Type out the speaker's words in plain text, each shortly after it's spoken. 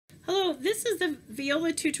Hello, this is the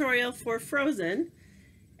viola tutorial for Frozen,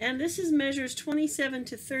 and this is measures 27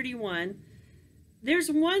 to 31. There's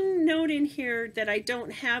one note in here that I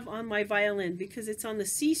don't have on my violin because it's on the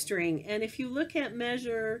C string, and if you look at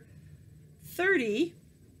measure 30,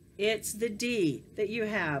 it's the D that you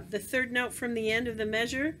have, the third note from the end of the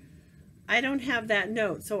measure. I don't have that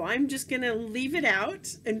note, so I'm just going to leave it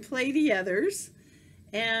out and play the others.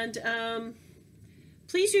 And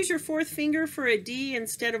please use your fourth finger for a D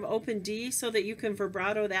instead of open D so that you can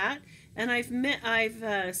vibrato that. And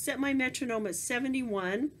I've set my metronome at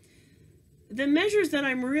 71. The measures that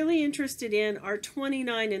I'm really interested in are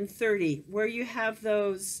 29 and 30, where you have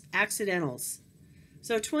those accidentals.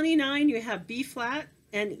 So 29, you have B flat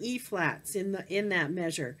and E flats in that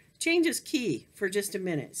measure. Changes key for just a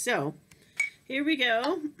minute. So here we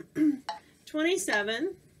go.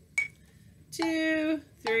 27, 2,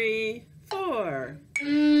 3, 4. 3,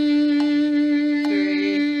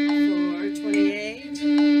 4, 28,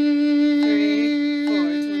 3, 4,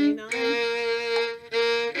 29.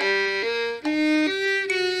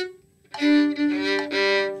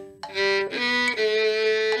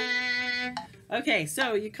 Okay,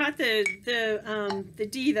 so you caught the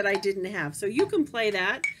D that I didn't have. So you can play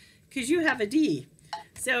that because you have a D.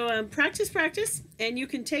 So practice, and you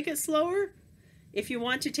can take it slower if you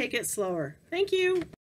want to take it slower. Thank you.